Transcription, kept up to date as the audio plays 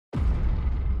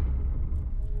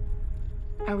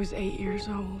I was 8 years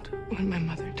old when my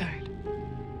mother died.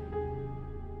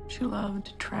 She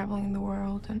loved traveling the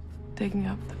world and digging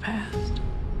up the past.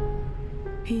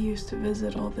 He used to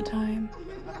visit all the time.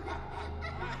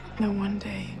 Then one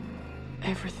day,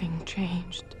 everything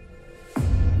changed.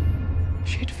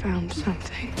 She'd found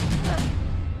something.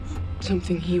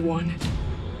 Something he wanted.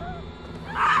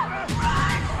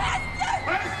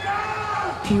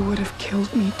 He would have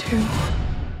killed me too.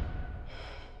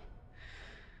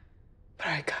 But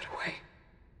I got away.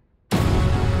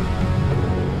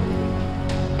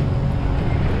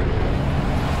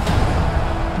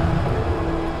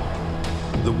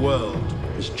 The world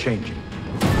is changing.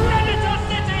 Predator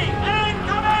City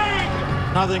incoming!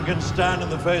 Nothing can stand in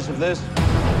the face of this.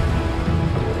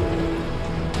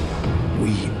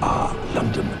 We are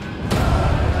London.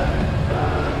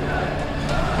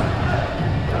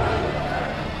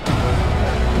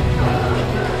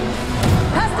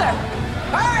 Hester!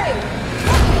 Hurry!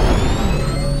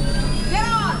 Get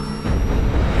on!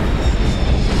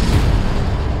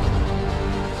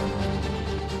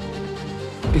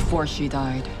 Before she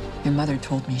died, your mother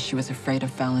told me she was afraid of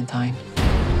Valentine.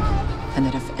 And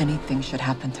that if anything should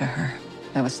happen to her,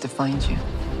 that was to find you.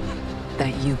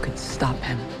 That you could stop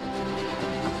him.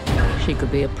 She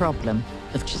could be a problem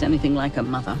if she's anything like her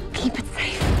mother. Keep it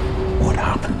safe. What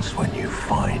happens when you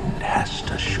find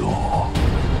Hester Shaw?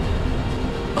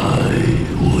 I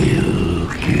will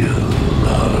kill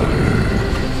her.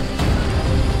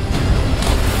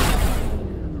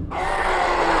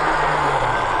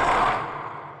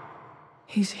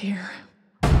 He's here.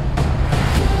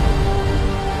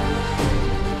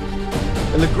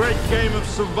 In the great game of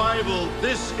survival,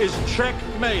 this is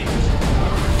checkmate.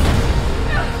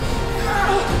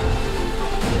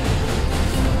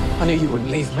 I knew you wouldn't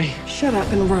leave me. Shut up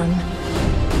and run.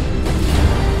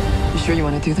 You sure you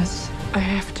want to do this? I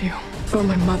have to. For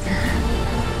my mother.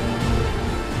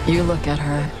 You look at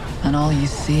her, and all you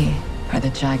see are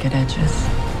the jagged edges.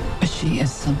 But she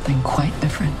is something quite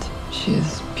different. She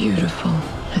is beautiful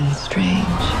and strange.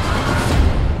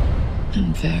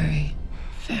 And very,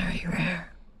 very rare.